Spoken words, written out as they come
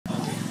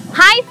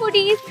Hi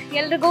foodies,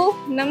 ಎಲ್ರಿಗೂ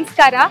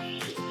ನಮಸ್ಕಾರ.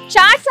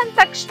 ಚಾಟ್ಸ್ ಅಂದ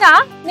ತಕ್ಷಣ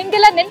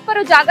ನಿಮ್ಗೆಲ್ಲ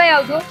ನೆನಪರೋ ಜಾಗ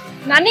ಯಾವುದು?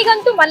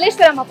 ನನಗಂತೂ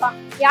ಮಲ್ಲೇಶ್ವರಂ ಅಪ್ಪ.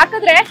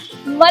 ಯಾಕಂದ್ರೆ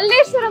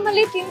ಮಲ್ಲೇಶ್ವರಂ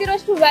ಅಲ್ಲಿ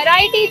ತಿಂದಿರೋಷ್ಟು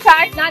ವೆರೈಟಿ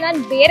ಚಾಟ್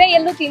ನಾನು ಬೇರೆ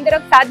ಎಲ್ಲೂ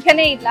ತಿಂದಿರೋಕ್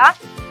ಸಾಧ್ಯನೇ ಇಲ್ಲ.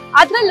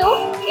 ಅದ್ರಲ್ಲೂ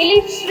ಇಲ್ಲಿ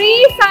ಶ್ರೀ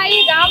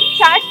ಸಾಯಿರಾಮ್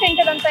ಚಾಟ್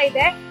ಸೆಂಟರ್ ಅಂತ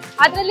ಇದೆ.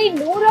 ಅದ್ರಲ್ಲಿ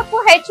 100ಕ್ಕೂ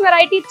ಹೆಚ್ಚು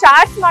ವೆರೈಟಿ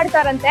ಚಾಟ್ಸ್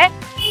ಮಾಡ್ತಾರಂತೆ.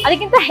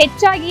 ಅದಕ್ಕಿಂತ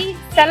ಹೆಚ್ಚಾಗಿ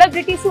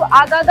ಸೆಲೆಬ್ರಿಟೀಸು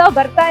ಆಗಾಗ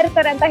ಬರ್ತಾ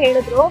ಇರ್ತಾರೆ ಅಂತ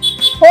ಹೇಳಿದ್ರು.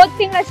 ಹೋದ್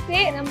ತಿಂಗಳಷ್ಟೇ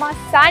ನಮ್ಮ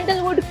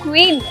ಸ್ಯಾಂಡಲ್ವುಡ್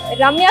ಕ್ವೀನ್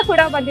ರಮ್ಯಾ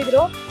ಕೂಡ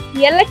ಬಂದಿದ್ರು.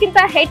 ಎಲ್ಲಕ್ಕಿಂತ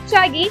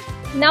ಹೆಚ್ಚಾಗಿ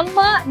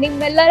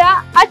ನಿಮ್ಮೆಲ್ಲರ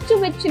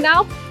ಅಚ್ಚುಮೆಚ್ಚಿನ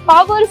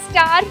ಪವರ್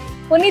ಸ್ಟಾರ್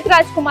ಪುನೀತ್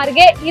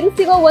ರಾಜ್ಕುಮಾರ್ಗೆ ಇಲ್ಲಿ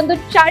ಸಿಗೋ ಒಂದು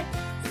ಚಾಟ್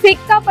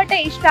ಸಿಕ್ಕಾಪಟ್ಟೆ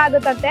ಇಷ್ಟ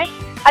ಆಗುತ್ತಂತೆ.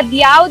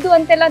 ಅದ್ಯಾವುದು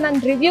ಅಂತೆಲ್ಲ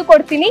ನಾನು ರಿವ್ಯೂ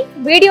ಕೊಡ್ತೀನಿ.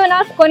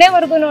 ವಿಡಿಯೋನ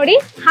ಕೊನೆವರೆಗೂ ನೋಡಿ.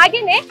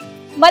 ಹಾಗೇನೆ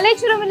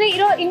ಮಲ್ಲೇಶ್ವರಂ ಅಲ್ಲಿ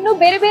ಇರೋ ಇನ್ನೂ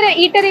ಬೇರೆ ಬೇರೆ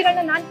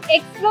ಈಟರಿಗಳನ್ನ ನಾನು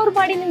ಎಕ್ಸ್ಪ್ಲೋರ್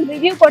ಮಾಡಿ ನಿಮ್ಗೆ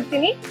ರಿವ್ಯೂ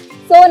ಕೊಡ್ತೀನಿ.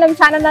 ಸೊ ನಮ್ಮ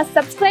ಚಾನಲ್ನ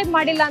ಸಬ್ಸ್ಕ್ರೈಬ್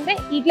ಮಾಡಿಲ್ಲ ಅಂದ್ರೆ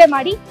ಈಗಲೇ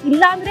ಮಾಡಿ,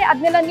 ಇಲ್ಲ ಅಂದ್ರೆ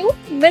ಅದನ್ನೆಲ್ಲ ನೀವು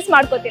ಮಿಸ್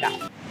ಮಾಡ್ಕೋತೀರಾ.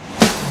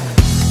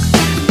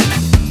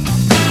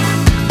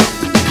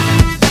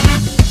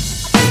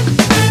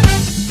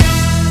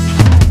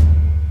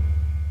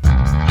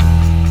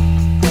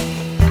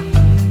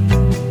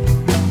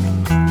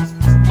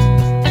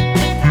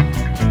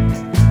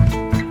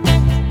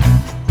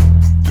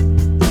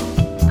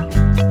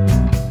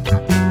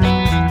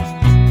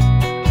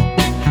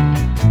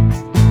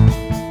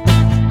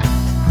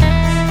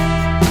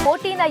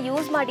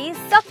 ಯೂಸ್ ಮಾಡಿ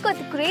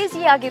ಸಖತ್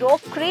ಕ್ರೇಜಿ ಆಗಿರೋ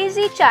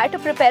ಕ್ರೇಜಿ ಚಾಟ್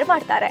ಪ್ರಿಪೇರ್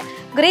ಮಾಡ್ತಾರೆ.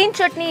 ಗ್ರೀನ್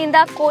ಚಟ್ನಿಯಿಂದ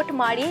ಕೋಟ್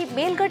ಮಾಡಿ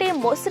ಮೇಲ್ಗಡೆ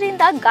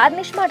ಮೊಸರಿಂದ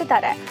ಗಾರ್ನಿಶ್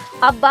ಮಾಡಿದ್ದಾರೆ.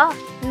 ಅಬ್ಬಾ,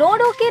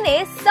 ನೋಡೋಕೆನೆ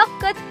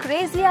ಸಖತ್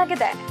ಕ್ರೇಜಿ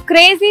ಆಗಿದೆ.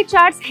 ಕ್ರೇಜಿ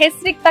ಚಾಟ್ಸ್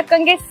ಹೆಸರಿಗೆ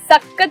ತಕ್ಕಂಗೆ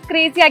ಸಖತ್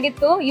ಕ್ರೇಜಿ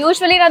ಆಗಿತ್ತು.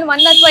 ಯೂಶ್ವಲಿ ನಾನು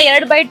 1 ಅಥವಾ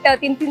 2 ಬೈಟ್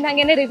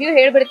ತಿಂತಿದ್ದಂಗೆನೆ ರಿವ್ಯೂ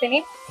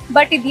ಹೇಳ್ಬಿಡ್ತೀನಿ.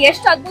 ಬಟ್ ಇದು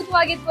ಎಷ್ಟು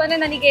ಅದ್ಭುತವಾಗಿತ್ತು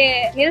ಅಂದ್ರೆ ನನಗೆ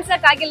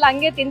ನಿಲ್ಸಕ್ ಆಗಿಲ್ಲ,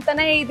 ಹಂಗೆ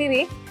ತಿಂತಾನೆ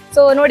ಇದೀವಿ.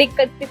 ಸೊ ನೋಡಿ,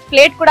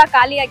 ಪ್ಲೇಟ್ ಕೂಡ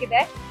ಖಾಲಿ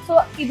ಆಗಿದೆ. ಸೊ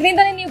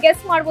ಇದರಿಂದನೇ ನೀವು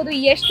ಗೆಸ್ ಮಾಡ್ಬೋದು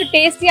ಎಷ್ಟು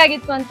ಟೇಸ್ಟಿ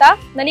ಆಗಿತ್ತು ಅಂತ.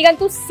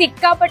 ನನಗಂತೂ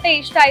ಸಿಕ್ಕಾಪಟ್ಟೆ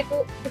ಇಷ್ಟ ಆಯ್ತು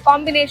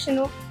ಕಾಂಬಿನೇಷನ್.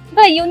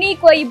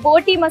 ಯುನೀಕ್, ಈ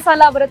ಬೋಟಿ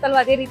ಮಸಾಲಾ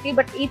ಬರುತ್ತಲ್ವ ಅದೇ ರೀತಿ.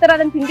 ಬಟ್ ಈ ತರ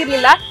ನಾನು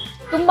ತಿಂದಿರ್ಲಿಲ್ಲ,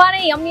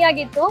 ತುಂಬಾನೇ ಯಮ್ಮಿ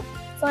ಆಗಿತ್ತು.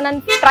 ಸೊ ನಾನು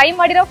ಟ್ರೈ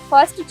ಮಾಡಿರೋ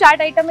ಫಸ್ಟ್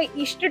ಚಾಟ್ ಐಟಮ್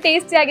ಇಷ್ಟು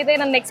ಟೇಸ್ಟಿ ಆಗಿದೆ.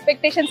 ನನ್ನ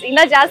ಎಕ್ಸ್ಪೆಕ್ಟೇಷನ್ಸ್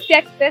ಇನ್ನ ಜಾಸ್ತಿ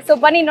ಆಗ್ತಿದೆ. ಸೊ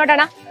ಬನ್ನಿ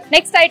ನೋಡೋಣ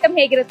ನೆಕ್ಸ್ಟ್ ಐಟಮ್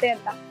ಹೇಗಿರುತ್ತೆ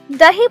ಅಂತ.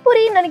 ದಹಿ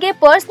ಪುರಿ ನನಗೆ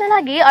ಪರ್ಸನಲ್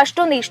ಆಗಿ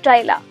ಅಷ್ಟೊಂದು ಇಷ್ಟ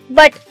ಇಲ್ಲ.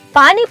 ಬಟ್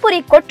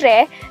ಪಾನಿಪುರಿ ಕೊಟ್ರೆ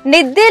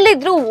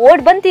ನಿದ್ದೆಲಿದ್ರು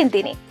ಓಡ್ ಬಂದ್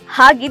ತಿಂತೀನಿ.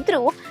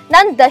 ಹಾಗಿದ್ರು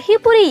ನಾನ್ ದಹಿ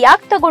ಪುರಿ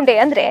ಯಾಕೆ ತಗೊಂಡೆ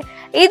ಅಂದ್ರೆ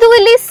ಇದು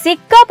ಇಲ್ಲಿ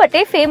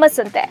ಸಿಕ್ಕಾಪಟ್ಟೆ ಫೇಮಸ್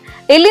ಅಂತೆ.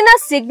 ಇಲ್ಲಿನ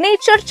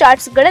ಸಿಗ್ನೇಚರ್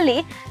ಚಾಟ್ಸ್ ಗಳಲ್ಲಿ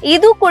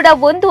ಇದು ಕೂಡ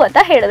ಒಂದು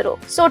ಅಂತ ಹೇಳಿದ್ರು.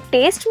 ಸೊ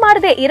ಟೇಸ್ಟ್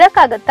ಮಾಡದೆ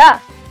ಇರಕ್ಕಾಗತ್ತಾ?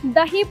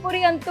 ದಹಿ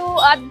ಪುರಿ ಅಂತೂ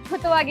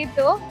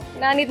ಅದ್ಭುತವಾಗಿತ್ತು.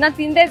 ನಾನು ಇದನ್ನ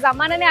ತಿಂದೆ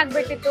ಜಮಾನನೇ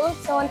ಆಗ್ಬಿಟ್ಟಿತ್ತು.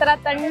 ಸೊ ಒಂಥರ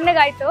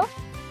ತಣ್ಣಗಾಯ್ತು.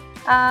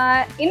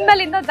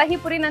 ಇನ್ಮೇಲಿಂದ ದಹಿ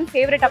ಪುರಿ ನನ್ನ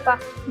ಫೇವ್ರೇಟ್ ಅಪ್ಪ.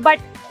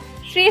 ಬಟ್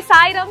ಶ್ರೀ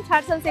ಸಾಯಿರಾಮ್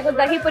ಚಾಟ್ಸ್ ಅಲ್ಲಿ ಸಿಗೋ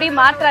ದಹಿ ಪುರಿ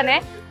ಮಾತ್ರನೇ.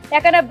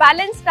 ಯಾಕಂದ್ರೆ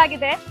ಬ್ಯಾಲೆನ್ಸ್ಡ್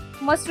ಆಗಿದೆ.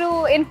 ಮೊಸರು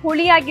ಏನ್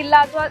ಹುಳಿ ಆಗಿಲ್ಲ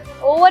ಅಥವಾ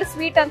ಓವರ್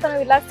ಸ್ವೀಟ್ ಅಂತಾನೂ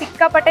ಇಲ್ಲ,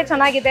 ಸಿಕ್ಕಾಪಟ್ಟೆ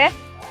ಚೆನ್ನಾಗಿದೆ.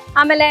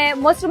 ಆಮೇಲೆ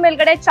ಮೊಸರು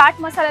ಮೇಲ್ಗಡೆ ಚಾಟ್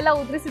ಮಸಾಲೆ ಎಲ್ಲ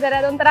ಉದುರಿಸಿದ್ದಾರೆ,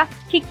 ಅದೊಂಥರ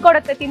ಕಿಕ್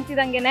ಕೊಡುತ್ತೆ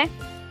ತಿಂತಿದಂಗೆನೆ.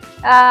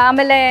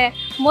 ಆಮೇಲೆ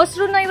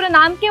ಮೊಸರನ್ನ ಇವರು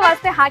ನಾಮಕೆ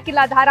ವಾಸ್ತೆ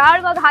ಹಾಕಿಲ್ಲ,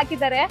 ಧಾರಾಳವಾಗಿ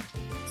ಹಾಕಿದ್ದಾರೆ.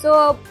 ಸೊ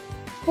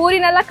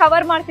ಪೂರಿನೆಲ್ಲ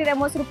ಕವರ್ ಮಾಡ್ತಿದೆ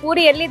ಮೊಸರು.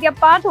 ಪೂರಿ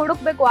ಎಲ್ಲಿದ್ಯಪ್ಪ ಅಂತ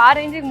ಹುಡುಕ್ಬೇಕು, ಆ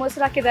ರೇಂಜಿಗೆ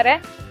ಮೊಸರು ಹಾಕಿದ್ದಾರೆ.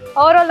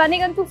 ಓವರಾಲ್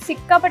ನನಗಂತೂ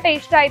ಸಿಕ್ಕಾಪಟ್ಟೆ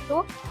ಇಷ್ಟ ಆಯ್ತು.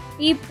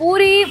 ಈ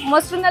ಪೂರಿ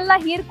ಮೊಸರನ್ನೆಲ್ಲ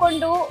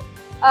ಹೀರ್ಕೊಂಡು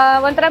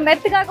ಒಂಥರ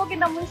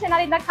ಮೆತ್ತಗಾಗೋಕ್ಕಿಂತ ಮುಂಚೆ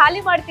ನಾನು ಇದನ್ನ ಖಾಲಿ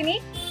ಮಾಡ್ತೀನಿ.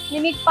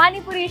 ನಿಮಗೆ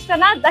ಪಾನಿಪುರಿ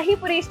ಇಷ್ಟನಾ, ದಹಿ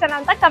ಪುರಿ ಇಷ್ಟನಾ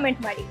ಅಂತ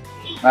ಕಮೆಂಟ್ ಮಾಡಿ.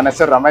 ನನ್ನ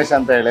ಹೆಸರು ರಮೇಶ್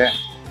ಅಂತ ಹೇಳಿ.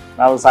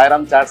 ನಾವು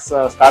ಸಾಯಿರಾಮ್ ಚಾಟ್ಸ್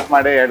ಸ್ಟಾರ್ಟ್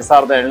ಮಾಡಿ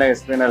 2007ನೇ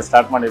ಇಸ್ವಿನಲ್ಲಿ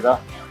ಸ್ಟಾರ್ಟ್ ಮಾಡಿದ್ದು.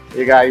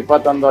 ಈಗ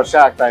 21 ವರ್ಷ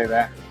ಆಗ್ತಾ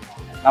ಇದೆ.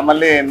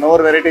 ನಮ್ಮಲ್ಲಿ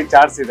 100 ವೆರೈಟಿ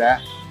ಚಾಟ್ಸ್ ಇದೆ.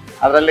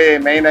 ಅದರಲ್ಲಿ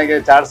ಮೇಯ್ನಾಗಿ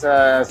ಚಾಟ್ಸ್,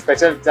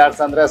 ಸ್ಪೆಷಲ್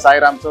ಚಾಟ್ಸ್ ಅಂದರೆ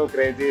ಸಾಯಿರಾಮ್ಸು,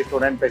 crazy,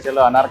 student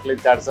special, Anarkali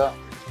chaats,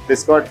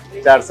 ಬಿಸ್ಕೋಟ್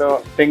chaats,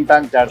 ಟಿಂಗ್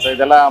ಟಾಂಗ್ ಚಾಟ್ಸು,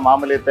 ಇದೆಲ್ಲ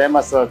ಮಾಮೂಲಿ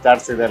ಫೇಮಸ್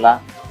ಚಾಟ್ಸ್ ಇದೆಲ್ಲ.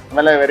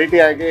 ಆಮೇಲೆ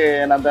ವೆರೈಟಿಯಾಗಿ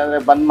ಏನಂತಂದರೆ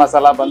ಬನ್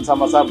ಮಸಾಲ, ಬನ್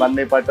ಸಮೋಸ, ಬನ್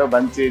ನಿಪ್ಪಟ್ಟು,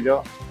 ಬನ್ ಚೀಜು,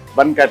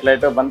 ಬನ್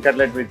ಕಟ್ಲೆಟ್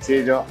ವಿತ್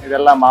ಚೀಜು,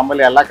 ಇದೆಲ್ಲ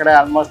ಮಾಮೂಲಿ ಎಲ್ಲ ಕಡೆ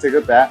ಆಲ್ಮೋಸ್ಟ್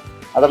ಸಿಗುತ್ತೆ.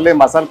 ಅದರಲ್ಲಿ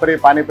ಮಸಾಲೆ ಪುರಿ,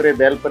 ಪಾನಿಪುರಿ,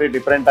 ಬೇಲ್ಪುರಿ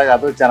ಡಿಫ್ರೆಂಟಾಗಿ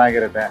ಅದು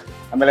ಚೆನ್ನಾಗಿರುತ್ತೆ.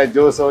 ಆಮೇಲೆ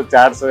ಜ್ಯೂಸು,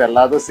 ಚಾಟ್ಸು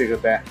ಎಲ್ಲದೂ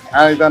ಸಿಗುತ್ತೆ.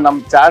 ಇದು ನಮ್ಮ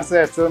ಚಾಟ್ಸ್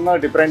ಹೆಸರು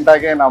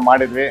ಡಿಫ್ರೆಂಟಾಗಿ ನಾವು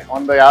ಮಾಡಿದ್ವಿ.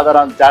 ಒಂದು ಯಾವ್ದಾರ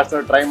ಒಂದು ಚಾಟ್ಸ್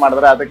ಟ್ರೈ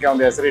ಮಾಡಿದ್ರೆ ಅದಕ್ಕೆ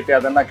ಒಂದು ಹೆಸರಿಟ್ಟು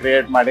ಅದನ್ನು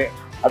ಕ್ರಿಯೇಟ್ ಮಾಡಿ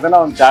ಅದನ್ನು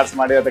ಒಂದು ಚಾಟ್ಸ್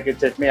ಮಾಡಿ ಅದಕ್ಕೆ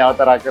ಚಟ್ನಿ ಯಾವ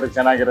ಥರ ಹಾಕಿದ್ರೆ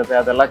ಚೆನ್ನಾಗಿರುತ್ತೆ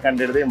ಅದೆಲ್ಲ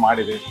ಕಂಡುಹಿಡಿದು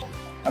ಮಾಡಿದ್ವಿ.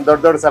 ದೊಡ್ಡ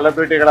ದೊಡ್ಡ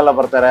ಸೆಲೆಬ್ರಿಟಿಗಳೆಲ್ಲ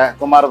ಬರ್ತಾರೆ.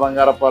 ಕುಮಾರ್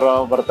ಬಂಗಾರಪ್ಪ ಅವರು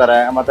ಬರ್ತಾರೆ,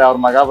 ಮತ್ತು ಅವ್ರ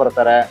ಮಗ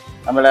ಬರ್ತಾರೆ.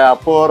 ಆಮೇಲೆ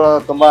ಅಪ್ಪು ಅವರು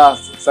ತುಂಬ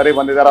ಸರಿ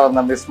ಬಂದಿದ್ದಾರೆ,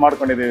 ಅವ್ರನ್ನ ಮಿಸ್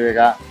ಮಾಡ್ಕೊಂಡಿದ್ದೀವಿ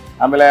ಈಗ.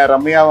 ಆಮೇಲೆ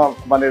ರಮ್ಯಾ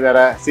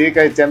ಬಂದಿದ್ದಾರೆ,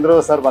 ಸಿ.ಕೈ ಚಂದ್ರು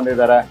ಸರ್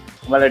ಬಂದಿದ್ದಾರೆ.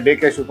 ಆಮೇಲೆ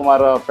ಡಿ.ಕೆ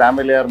ಶಿವಕುಮಾರ್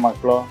ಫ್ಯಾಮಿಲಿಯವ್ರ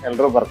ಮಕ್ಕಳು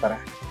ಎಲ್ಲರೂ ಬರ್ತಾರೆ.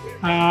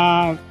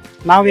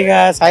 ನಾವೀಗ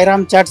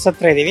ಸಾಯಿರಾಮ್ ಚಾಟ್ಸ್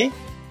ಹತ್ರ ಇದ್ದೀವಿ.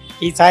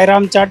 ಈ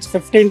ಸಾಯಿರಾಮ್ ಚಾಟ್ಸ್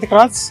 15th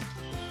ಕ್ರಾಸ್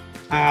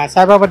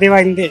ಸಾಯಿಬಾಬಾ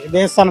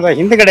ದೇವಸ್ಥಾನದ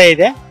ಹಿಂದ್ಗಡೆ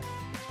ಇದೆ.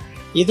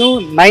 ಇದು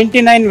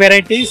 99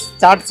 ವೆರೈಟೀಸ್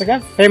ಚಾಟ್ಸ್ಗೆ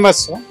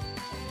ಫೇಮಸ್ಸು.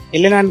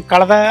 ಇಲ್ಲಿ ನಾನು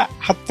ಕಳೆದ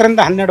 10 ರಿಂದ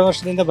 12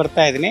 ವರ್ಷದಿಂದ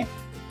ಬರ್ತಾ ಇದ್ದೀನಿ.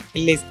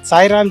 ಇಲ್ಲಿ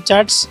ಸಾಯಿರಾಮ್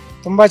ಚಾಟ್ಸ್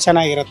ತುಂಬ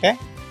ಚೆನ್ನಾಗಿರುತ್ತೆ.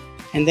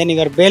 ಆ್ಯಂಡ್ ದೆನ್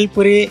ಇವರ್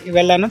ಬೇಲ್ಪುರಿ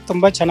ಇವೆಲ್ಲನೂ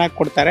ತುಂಬ ಚೆನ್ನಾಗಿ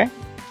ಕೊಡ್ತಾರೆ.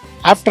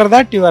 After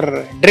that your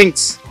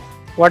drinks,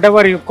 what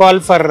ever you call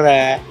for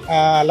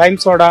lime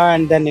soda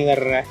and then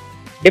your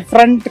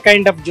different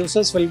kind of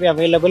juices will be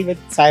available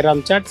with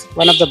Sairam chaats.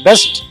 One of the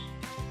best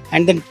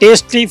and then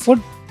tasty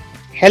food,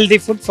 healthy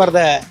food for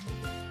the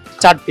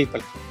chat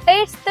people.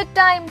 It's the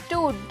time to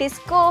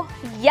disco.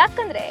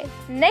 ಯಾಕಂದ್ರೆ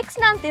next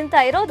ನಾನು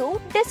ತಿಂತಾ ಇರೋದು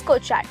disco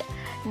chat.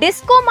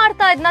 Disco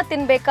ಮಾಡ್ತಾ ಇದನ್ನ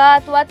ತಿನ್ಬೇಕಾ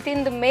ಅಥವಾ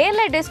ತಿಂದ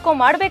ಮೇಲೆ disco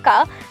ಮಾಡ್ಬೇಕಾ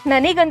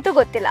ನನಗಂತೂ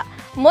ಗೊತ್ತಿಲ್ಲ.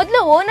 ಮೊದಲು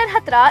ಓನರ್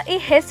ಹತ್ರ ಈ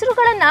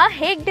ಹೆಸರುಗಳನ್ನ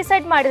ಹೇಗ್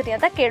ಡಿಸೈಡ್ ಮಾಡಿದ್ರಿ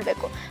ಅಂತ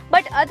ಕೇಳಬೇಕು.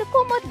 ಬಟ್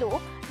ಅದಕ್ಕೂ ಮೊದಲು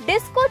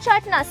ಡಿಸ್ಕೋ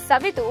ಚಾಟ್ನ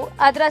ಸವಿದು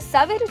ಅದರ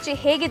ಸವಿರುಚಿ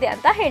ಹೇಗಿದೆ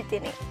ಅಂತ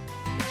ಹೇಳ್ತೀನಿ.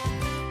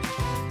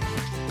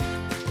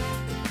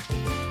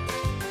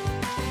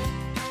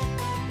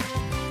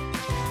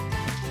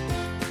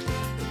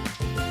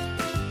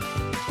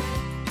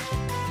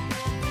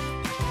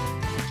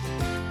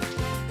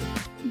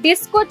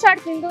 ಡಿಸ್ಕೋ ಚಾಟ್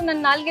ತಿಂದು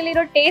ನನ್ನ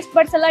ನಾಲ್ಗೆಲಿರೋ ಟೇಸ್ಟ್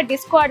ಬಡ್ಸ್ ಎಲ್ಲ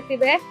ಡಿಸ್ಕೋ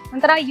ಆಡ್ತಿವೆ.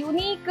 ಒಂಥರ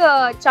ಯುನೀಕ್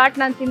ಚಾಟ್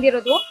ನಾನು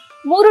ತಿಂದಿರೋದು.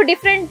 3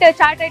 ಡಿಫ್ರೆಂಟ್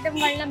ಚಾಟ್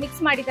ಐಟಮ್ಗಳನ್ನ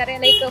ಮಿಕ್ಸ್ ಮಾಡಿದ್ದಾರೆ.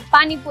 ಲೈಕ್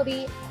ಪಾನಿಪುರಿ,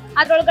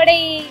 ಅದ್ರೊಳಗಡೆ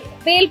ಈ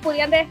ಬೇಲ್ಪುರಿ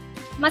ಅಂದ್ರೆ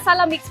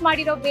ಮಸಾಲಾ ಮಿಕ್ಸ್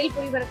ಮಾಡಿರೋ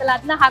ಬೇಲ್ಪುರಿ ಬರುತ್ತಲ್ಲ,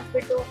 ಅದನ್ನ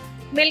ಹಾಕ್ಬಿಟ್ಟು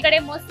ಮೇಲ್ಗಡೆ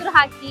ಮೊಸರು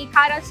ಹಾಕಿ,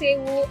 ಖಾರ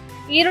ಸೇವು,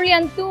 ಈರುಳ್ಳಿ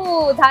ಅಂತೂ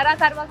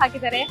ಧಾರಾಕಾರವಾಗಿ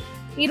ಹಾಕಿದ್ದಾರೆ.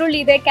 ಈರುಳ್ಳಿ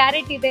ಇದೆ,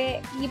 ಕ್ಯಾರೆಟ್ ಇದೆ,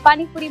 ಈ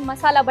ಪಾನಿಪುರಿ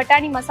ಮಸಾಲ,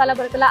 ಬಟಾಣಿ ಮಸಾಲ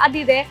ಬರುತ್ತಲ್ಲ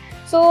ಅದಿದೆ.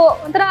 ಸೊ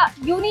ಒಂಥರ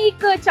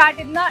ಯುನೀಕ್ ಚಾಟ್,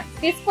 ಇದನ್ನ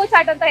ಡಿಸ್ಕೋ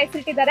ಚಾಟ್ ಅಂತ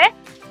ಹೆಸರಿಟ್ಟಿದ್ದಾರೆ.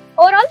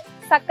 ಓವರ್ ಆಲ್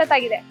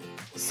ಸಖತ್ತಾಗಿದೆ.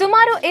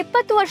 ಸುಮಾರು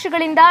 20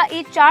 ವರ್ಷಗಳಿಂದ ಈ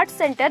ಚಾಟ್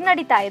ಸೆಂಟರ್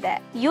ನಡೀತಾ ಇದೆ.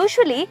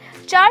 ಯೂಶುವಲಿ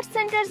ಚಾಟ್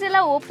ಸೆಂಟರ್ಸ್ ಎಲ್ಲ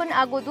ಓಪನ್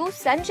ಆಗೋದು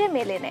ಸಂಜೆ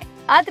ಮೇಲೇನೆ.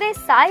 ಆದ್ರೆ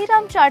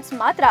ಸಾಯಿರಾಮ್ ಚಾಟ್ಸ್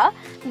ಮಾತ್ರ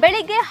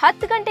ಬೆಳಿಗ್ಗೆ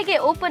 10 ಗಂಟೆಗೆ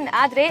ಓಪನ್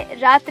ಆದ್ರೆ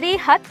ರಾತ್ರಿ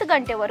 10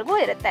 ಗಂಟೆವರೆಗೂ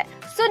ಇರುತ್ತೆ.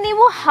 ಸೊ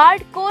ನೀವು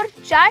ಹಾರ್ಡ್ ಕೋರ್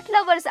ಚಾಟ್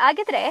ಲವರ್ಸ್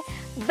ಆಗಿದ್ರೆ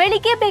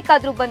ಬೆಳಿಗ್ಗೆ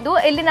ಬೇಕಾದ್ರೂ ಬಂದು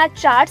ಇಲ್ಲಿನ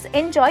ಚಾಟ್ಸ್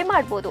ಎಂಜಾಯ್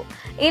ಮಾಡ್ಬೋದು.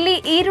 ಇಲ್ಲಿ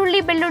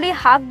ಈರುಳ್ಳಿ ಬೆಳ್ಳುಳ್ಳಿ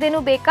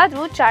ಹಾಕ್ದೇನು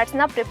ಬೇಕಾದ್ರೂ ಚಾಟ್ಸ್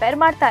ನ ಪ್ರಿಪೇರ್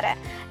ಮಾಡ್ತಾರೆ.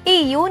 ಈ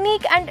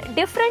ಯೂನಿಕ್ ಅಂಡ್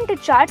ಡಿಫ್ರೆಂಟ್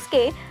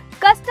ಚಾಟ್ಸ್ಗೆ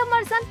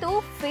ಕಸ್ಟಮರ್ಸ್ ಅಂತೂ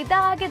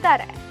ಫಿದಾ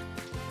ಆಗಿದ್ದಾರೆ.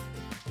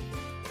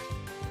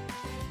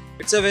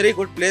 It's a very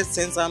good place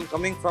since I'm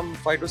coming from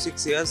 5 to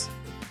 6 years,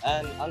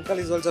 and uncle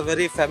is also a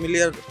very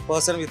familiar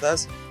person with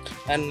us,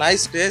 and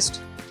nice taste.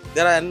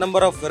 There are a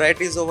number of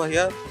varieties over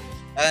here,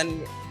 and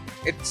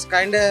it's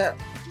kind of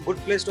good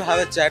place to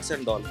have a chats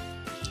and all.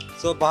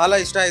 So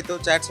bahala ishta aitu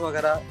chats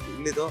wagera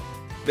illido.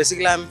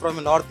 Basically I'm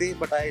from North,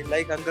 but I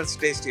like uncle's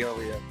taste here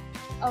over here.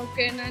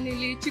 Okay, ನಾನು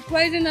ಇಲ್ಲಿ ಚಿಕ್ಕ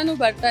ವಯಸ್ಸಿಂದನೂ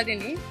ಬರ್ತಾ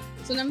ಇದ್ದೀನಿ.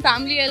 So ನಮ್ಮ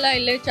family ಎಲ್ಲ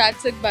ಇಲ್ಲೇ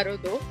ಚಾಟ್ಸಿಗೆ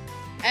ಬರೋದು.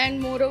 And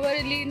more over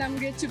ಇಲ್ಲಿ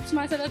ನಮಗೆ ಚಿಪ್ಸ್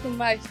ಮಸಾಲ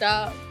ತುಂಬ ಇಷ್ಟ.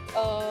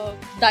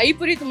 ದಹಿ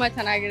ಪುರಿ ತುಂಬ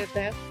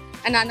ಚೆನ್ನಾಗಿರುತ್ತೆ,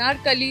 ಆ್ಯಂಡ್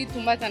ಅನಾರ್ಕಲಿ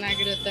ತುಂಬ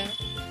ಚೆನ್ನಾಗಿರುತ್ತೆ.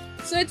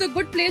 So it's a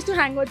good place to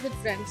hang out with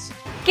friends.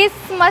 Kiss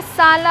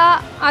masala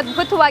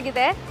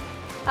ಅದ್ಭುತವಾಗಿದೆ.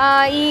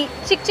 ಈ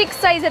ಚಿಕ್ಕ ಚಿಕ್ಕ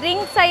ಸೈಜ್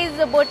ರಿಂಗ್ ಸೈಜ್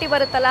ಬೋಟಿ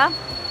ಬರುತ್ತಲ್ಲ,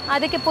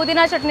 ಅದಕ್ಕೆ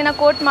ಪುದೀನ ಚಟ್ನಿನ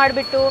ಕೋಟ್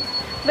ಮಾಡಿಬಿಟ್ಟು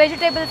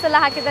ವೆಜಿಟೇಬಲ್ಸ್ ಎಲ್ಲ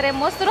ಹಾಕಿದ್ದಾರೆ,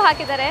 ಮೊಸರು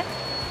ಹಾಕಿದ್ದಾರೆ.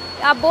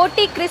 ಆ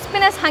ಬೋಟಿ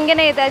ಕ್ರಿಸ್ಪಿನೆಸ್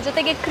ಹಾಗೇ ಇದೆ,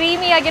 ಜೊತೆಗೆ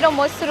ಕ್ರೀಮಿ ಆಗಿರೋ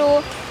ಮೊಸರು,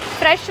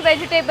 fresh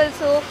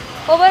vegetables,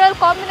 over all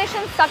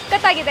combination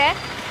ಸಖತ್ತಾಗಿದೆ.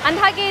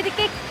 ಅಂದಹಾಗೆ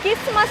ಇದಕ್ಕೆ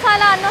ಕಿಸ್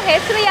ಮಸಾಲ ಅನ್ನೋ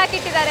ಹೆಸರು ಯಾಕೆ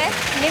ಇಟ್ಟಿದ್ದಾರೆ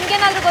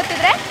ನಿಮ್ಗೇನಾದರೂ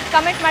ಗೊತ್ತಿದ್ರೆ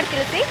ಕಮೆಂಟ್ ಮಾಡಿ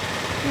ತಿಳಿಸಿ.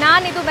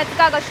 ನಾನಿದು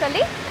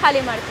ಮೆತ್ತಗಾಗೋಷ್ಟರಲ್ಲಿ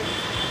ಖಾಲಿ ಮಾಡ್ತೀನಿ.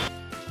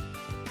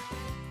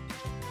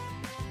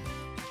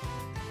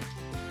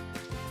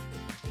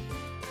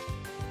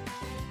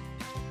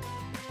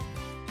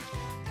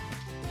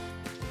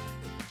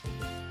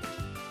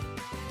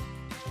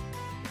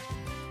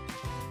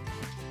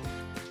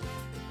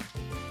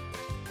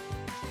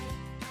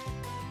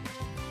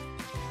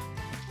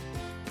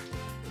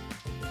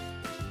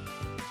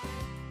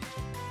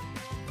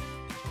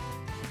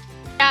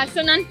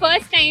 ಸೊ ನನ್ನ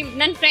ಫಸ್ಟ್ ಟೈಮ್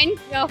ನನ್ನ ಫ್ರೆಂಡ್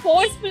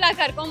ಫೋರ್ಸ್ಫುಲ್ ಆಗಿ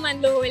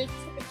ಕರ್ಕೊಂಡ್ಬಂದು ಇಲ್ಲಿ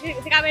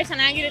ಸಿಕ್ಕಾಪಟ್ಟೆ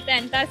ಚೆನ್ನಾಗಿರುತ್ತೆ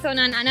ಅಂತ. ಸೊ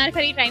ನಾನು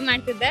ಅನಾರ್ಕಲಿ ಟ್ರೈ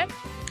ಮಾಡ್ತಿದ್ದೆ,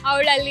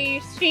 ಅವಳಲ್ಲಿ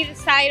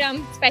ಸಾಯಿರಾಮ್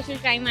ಸ್ಪೆಷಲ್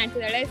ಟ್ರೈ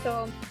ಮಾಡ್ತಿದ್ದಾಳೆ. So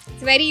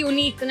it's very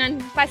unique. ನಾನು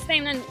ಫಸ್ಟ್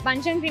ಟೈಮ್ ನಾನು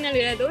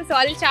ಬನಶಂಕರಿನಲ್ಲಿ ಇರೋದು, ಸೊ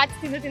ಅಲ್ಲಿ ಚಾಟ್ಸ್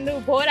ತಿಂದು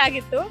ಬೋರ್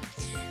ಆಗಿತ್ತು.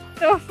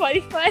 So for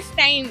the first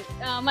time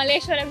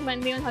ಮಲ್ಲೇಶ್ವರಕ್ಕೆ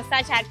ಬಂದು ಒಂದು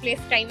ಹೊಸ ಚಾಟ್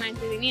ಪ್ಲೇಸ್ ಟ್ರೈ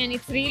ಮಾಡ್ತಿದ್ದೀನಿ, ಆ್ಯಂಡ್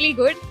ಇಟ್ಸ್ ರಿಯಲಿ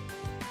ಗುಡ್.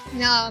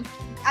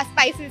 ಆ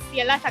ಸ್ಪೈಸಸ್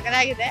ಎಲ್ಲ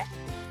ಸಖತ್ತಾಗಿದೆ.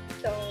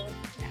 ಸೊ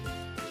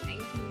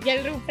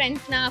ಎಲ್ಲರೂ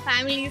ಫ್ರೆಂಡ್ಸ್ನ,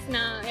 ಫ್ಯಾಮಿಲೀಸ್ನ,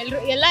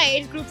 ಎಲ್ಲ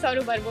ಏಜ್ ಗ್ರೂಪ್ಸ್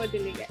ಅವರು ಬರ್ಬೋದು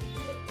ಇಲ್ಲಿಗೆ.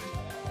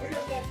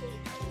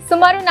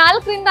 ಸುಮಾರು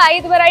 4 ರಿಂದ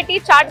 5 ವೆರೈಟಿ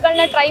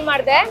ಚಾಟ್ಗಳನ್ನ ಟ್ರೈ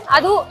ಮಾಡಿದೆ.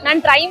 ಅದು ನಾನು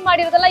ಟ್ರೈ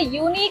ಮಾಡಿರೋದೆಲ್ಲ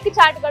ಯೂನೀಕ್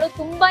ಚಾಟ್ಗಳು,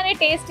 ತುಂಬಾನೇ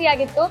ಟೇಸ್ಟಿ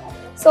ಆಗಿತ್ತು.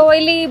 ಸೊ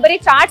ಇಲ್ಲಿ ಬರೀ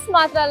ಚಾಟ್ಸ್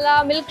ಮಾತ್ರ ಅಲ್ಲ,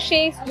 ಮಿಲ್ಕ್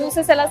ಶೇಕ್ಸ್,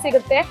 ಜ್ಯೂಸಸ್ ಎಲ್ಲ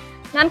ಸಿಗುತ್ತೆ.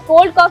 ನಾನು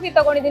ಕೋಲ್ಡ್ ಕಾಫಿ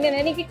ತಗೊಂಡಿದ್ದೀನಿ.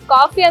 ನನಗೆ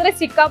ಕಾಫಿ ಅಂದ್ರೆ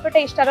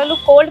ಸಿಕ್ಕಾಪಟ್ಟೆ ಇಷ್ಟ, ಅದರಲ್ಲೂ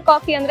ಕೋಲ್ಡ್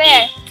ಕಾಫಿ ಅಂದ್ರೆ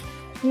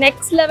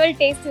ನೆಕ್ಸ್ಟ್ ಲೆವೆಲ್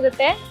ಟೇಸ್ಟ್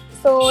ಇರುತ್ತೆ.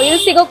 ಸೊ ಇಲ್ಲಿ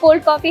ಸಿಗೋ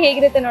ಕೋಲ್ಡ್ ಕಾಫಿ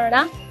ಹೇಗಿರುತ್ತೆ ನೋಡೋಣ.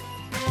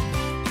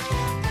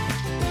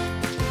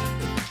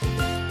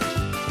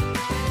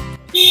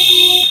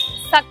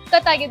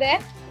 ಸಖತ್ತಾಗಿದೆ,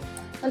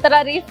 ಒಂಥರ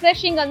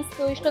ರಿಫ್ರೆಶಿಂಗ್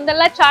ಅನಿಸ್ತು.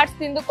 ಇಷ್ಟೊಂದೆಲ್ಲ ಚಾಟ್ಸ್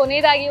ತಿಂದು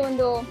ಕೊನೆಯದಾಗಿ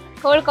ಒಂದು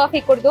ಕೋಲ್ಡ್ ಕಾಫಿ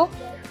ಕುಡಿದು.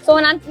 ಸೊ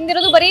ನಾನು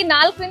ತಿಂದಿರೋದು ಬರೀ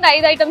 4 ರಿಂದ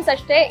 5 ಐಟಮ್ಸ್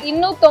ಅಷ್ಟೇ.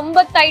 ಇನ್ನೂ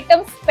 90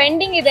 ಐಟಮ್ಸ್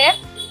ಪೆಂಡಿಂಗ್ ಇದೆ.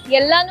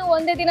 ಎಲ್ಲಾನು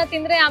ಒಂದೇ ದಿನ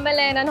ತಿಂದ್ರೆ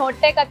ಆಮೇಲೆ ನನ್ನ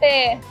ಹೊಟ್ಟೆ ಕತೆ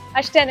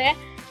ಅಷ್ಟೇನೆ.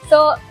 ಸೊ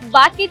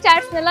ಬಾಕಿ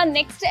ಚಾಟ್ಸ್ನೆಲ್ಲ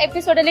ನೆಕ್ಸ್ಟ್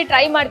ಎಪಿಸೋಡಲ್ಲಿ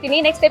ಟ್ರೈ ಮಾಡ್ತೀನಿ.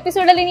 ನೆಕ್ಸ್ಟ್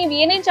ಎಪಿಸೋಡಲ್ಲಿ ನೀವು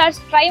ಏನೇನು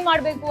ಚಾಟ್ಸ್ ಟ್ರೈ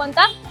ಮಾಡಬೇಕು ಅಂತ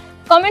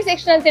ಕಾಮೆಂಟ್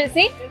ಸೆಕ್ಷನ್ ಅಲ್ಲಿ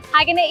ತಿಳಿಸಿ.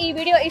 ಹಾಗೆಯೇ ಈ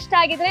ವಿಡಿಯೋ ಇಷ್ಟ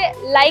ಆಗಿದ್ರೆ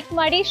ಲೈಕ್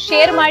ಮಾಡಿ,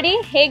 ಶೇರ್ ಮಾಡಿ,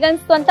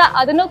 ಹೇಗನ್ಸ್ತು ಅಂತ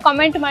ಅದನ್ನು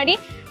ಕಾಮೆಂಟ್ ಮಾಡಿ.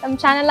 ನಮ್ಮ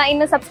ಚಾನೆಲ್ನ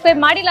ಇನ್ನೂ ಸಬ್ಸ್ಕ್ರೈಬ್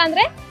ಮಾಡಿಲ್ಲ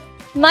ಅಂದ್ರೆ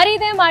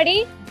ಮರೀದೆ ಮಾಡಿ.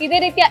 ಇದೇ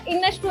ರೀತಿಯ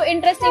ಇನ್ನಷ್ಟು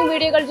ಇಂಟ್ರೆಸ್ಟಿಂಗ್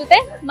ವಿಡಿಯೋಗಳ ಜೊತೆ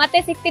ಮತ್ತೆ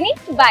ಸಿಗ್ತೀನಿ.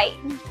 ಬಾಯ್.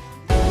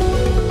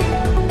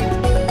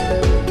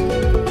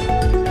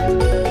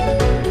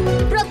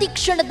 ಪ್ರತಿ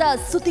ಕ್ಷಣದ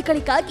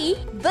ಸುದ್ದಿಗಳಿಗಾಗಿ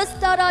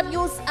ವಿಸ್ತಾರ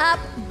ನ್ಯೂಸ್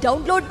ಆಪ್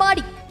ಡೌನ್ಲೋಡ್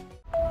ಮಾಡಿ.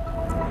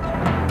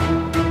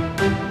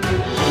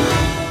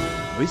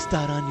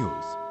 ವಿಸ್ತಾರ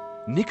ನ್ಯೂಸ್,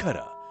 ನಿಖರ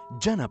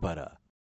ಜನಪರ.